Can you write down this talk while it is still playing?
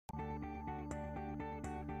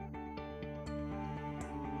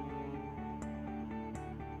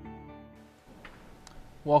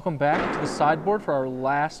Welcome back to the sideboard for our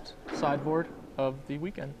last sideboard of the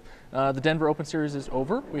weekend. The Denver Open Series is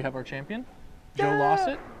over. We have our champion, Joe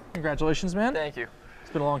Lossett. Congratulations, man. Thank you.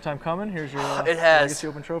 It's been a long time coming. Here's your It has. Legacy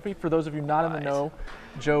Open trophy. For those of you not in the know,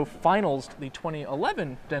 Joe finals the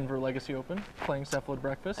 2011 Denver Legacy Open playing Cephalid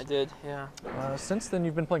Breakfast. I did, yeah. Since then,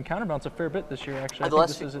 you've been playing Counterbalance a fair bit this year, actually. I think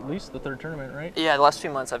this is at least the third tournament, right? Yeah, the last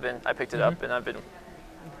few months I picked it up, and I've been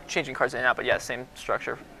changing cards in and out, but yeah, same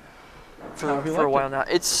structure for a while now.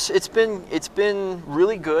 It's been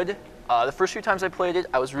really good. The first few times I played it,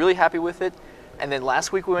 I was really happy with it. And then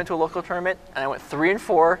last week we went to a local tournament, and I went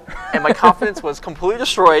 3-4, and my confidence was completely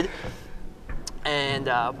destroyed. And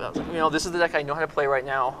you know, this is the deck I know how to play right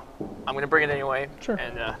now. I'm going to bring it anyway,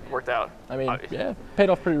 and it worked out. I mean, yeah, paid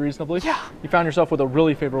off pretty reasonably. Yeah. You found yourself with a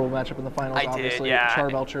really favorable matchup in the finals, I obviously. did, yeah.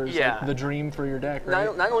 Charbelcher's like the dream for your deck,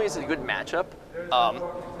 right? Not only is it a good matchup,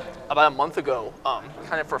 about a month ago,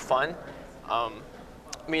 kind of for fun,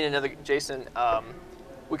 me and another Jason,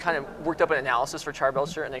 we kind of worked up an analysis for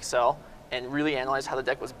Charbelcher in Excel and really analyzed how the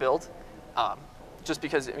deck was built. Just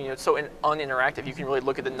because it's so uninteractive, you can really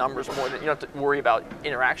look at the numbers more than you don't have to worry about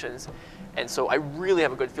interactions. And so I really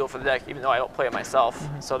have a good feel for the deck, even though I don't play it myself.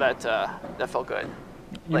 So that felt good.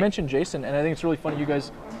 You mentioned Jason, and I think it's really funny. You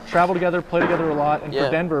guys travel together, play together a lot, and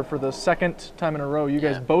for Denver, for the second time in a row, you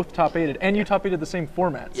guys both top-8'd, and you top-8'd the same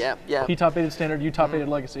formats. Yeah. He top-8'd Standard, you top-8'd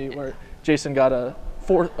Legacy, where Jason got a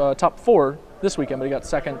top 4 this weekend, but he got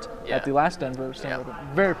second at the last Denver Standard.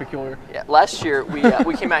 Very peculiar. Yeah, last year we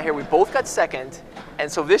came out here, we both got second,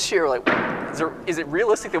 and so this year, like, is it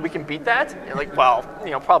realistic that we can beat that? And like, well,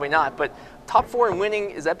 probably not, but top 4 and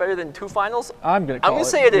winning, is that better than 2 finals? I'm gonna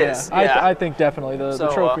say it is. Yeah. I think definitely the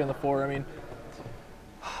trophy and the 4. I mean,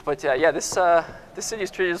 but this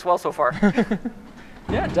city's treated us well so far.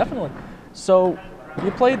 Yeah, definitely. So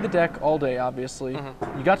you played the deck all day, obviously.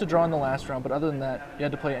 You got to draw in the last round, but other than that, you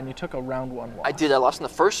had to play, and you took a round 1 loss. I did. I lost in the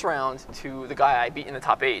first round to the guy I beat in the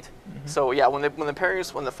top 8. So yeah, when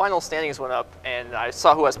the final standings went up, and I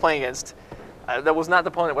saw who I was playing against, that was not the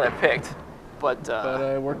opponent what I picked. But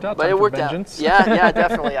it worked out. But it worked out. Yeah,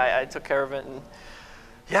 definitely. I took care of it, and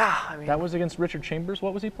yeah, I mean. That was against Richard Chambers.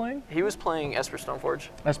 What was he playing? He was playing Esper Stoneforge.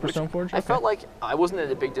 Stoneforge. Okay. I felt like I wasn't at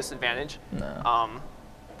a big disadvantage. No.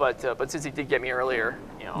 But since he did get me earlier,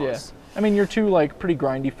 Yeah. I mean, you're two pretty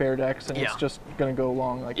grindy fair decks, and it's just gonna go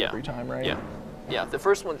long every time, right? Yeah. The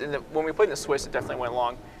first one, when we played in the Swiss, it definitely went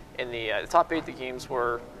long. In the top 8, the games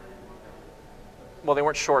were, well, they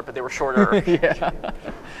weren't short, but they were shorter. Yeah.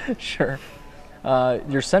 Sure.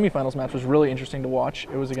 Your semifinals match was really interesting to watch.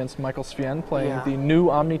 It was against Michael Svien playing the new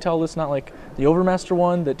Omnitel list, not like the Overmaster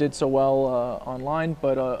one that did so well online,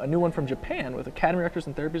 but a new one from Japan with Academy Rectors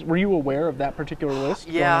and Therapies. Were you aware of that particular list?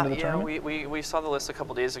 Yeah, we saw the list a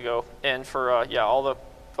couple days ago, and for all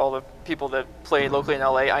the people that played locally in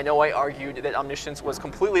LA, I know I argued that Omniscience was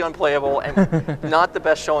completely unplayable and not the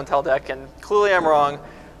best show and tell deck, and clearly I'm wrong.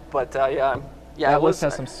 But that list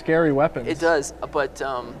has some scary weapons. It does, but.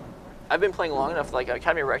 I've been playing long enough, like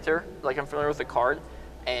Academy Rector, like I'm familiar with the card,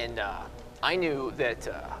 and I knew that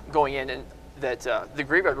going in and that the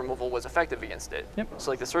graveyard removal was effective against it. Yep.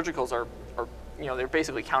 So like the surgicals are they're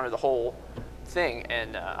basically counter the whole thing,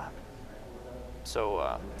 and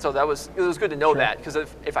so it was good to know that, because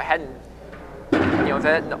if I hadn't if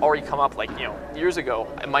that hadn't already come up years ago,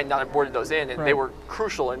 I might not have boarded those in, and they were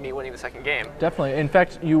crucial in me winning the second game. Definitely. In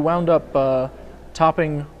fact, you wound up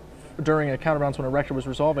topping during a counterbalance when a Rector was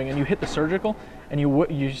resolving, and you hit the surgical, and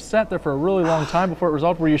you sat there for a really long time before it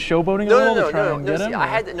resolved. Were you showboating a little to try and get him?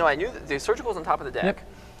 I knew that the surgical was on top of the deck,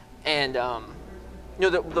 and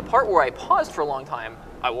the part where I paused for a long time,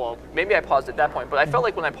 maybe I paused at that point, but I felt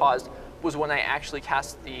like when I paused was when I actually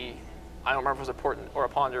cast the, I don't remember if it was a Portent or a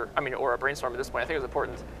Ponder, or a Brainstorm at this point. I think it was a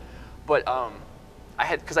Portent, but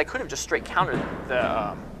because I could have just straight countered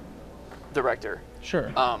the Rector.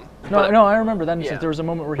 Sure. No, I remember that instance. There was a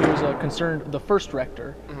moment where he was concerned, the first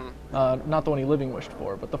Rector, not the one he living wished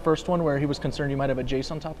for, but the first one where he was concerned you might have a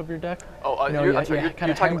Jace on top of your deck. Oh, you're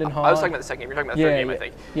talking about, I was talking about the second game. You're talking about the third game, I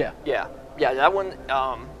think. Yeah, that one.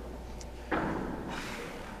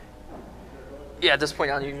 At this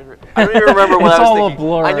point, I don't even remember what I was thinking. It's all a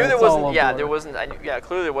blur. I knew there wasn't. There wasn't.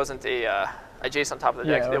 Clearly there wasn't a Jace on top of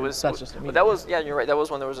the deck. That's just but that was. Yeah, you're right. That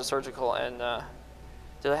was when there was a surgical, and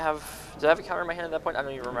did I have a counter in my hand at that point? I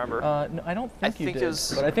don't even remember. No, I don't think you did.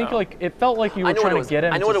 But I think it felt like you were trying to get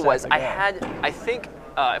him. I know what it was. I think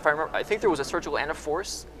if I remember, I think there was a surgical and a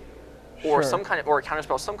force, or some kind of, or a counter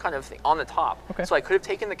spell, some kind of thing on the top. Okay. So I could have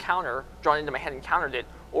taken the counter, drawn into my hand and countered it,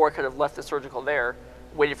 or I could have left the surgical there,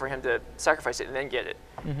 waited for him to sacrifice it and then get it.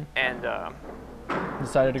 And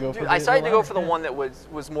decided to go for I decided to go for the one that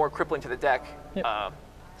was more crippling to the deck. Yep.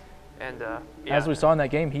 And yeah. As we saw in that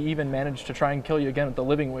game, he even managed to try and kill you again with the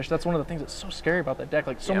Living Wish. That's one of the things that's so scary about that deck.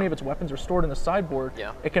 Like, so many of its weapons are stored in the sideboard.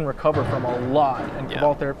 Yeah. It can recover from a lot, and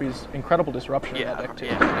Cabal Therapy's incredible disruption in that deck too.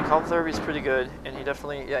 Yeah, and Cabal Therapy's pretty good, and he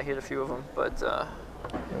definitely, he hit a few of them, but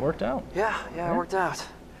it worked out. Yeah, it worked out.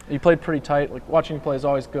 You played pretty tight. Like, watching you play is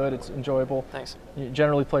always good. It's enjoyable. Thanks. You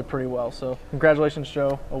generally play pretty well. So congratulations,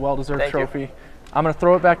 Joe. A well-deserved trophy. You. I'm going to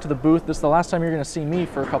throw it back to the booth. This is the last time you're going to see me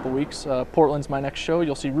for a couple weeks. Portland's my next show.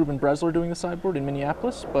 You'll see Ruben Bresler doing the sideboard in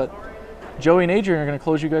Minneapolis. But Joey and Adrian are going to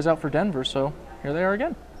close you guys out for Denver. So here they are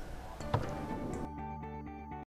again.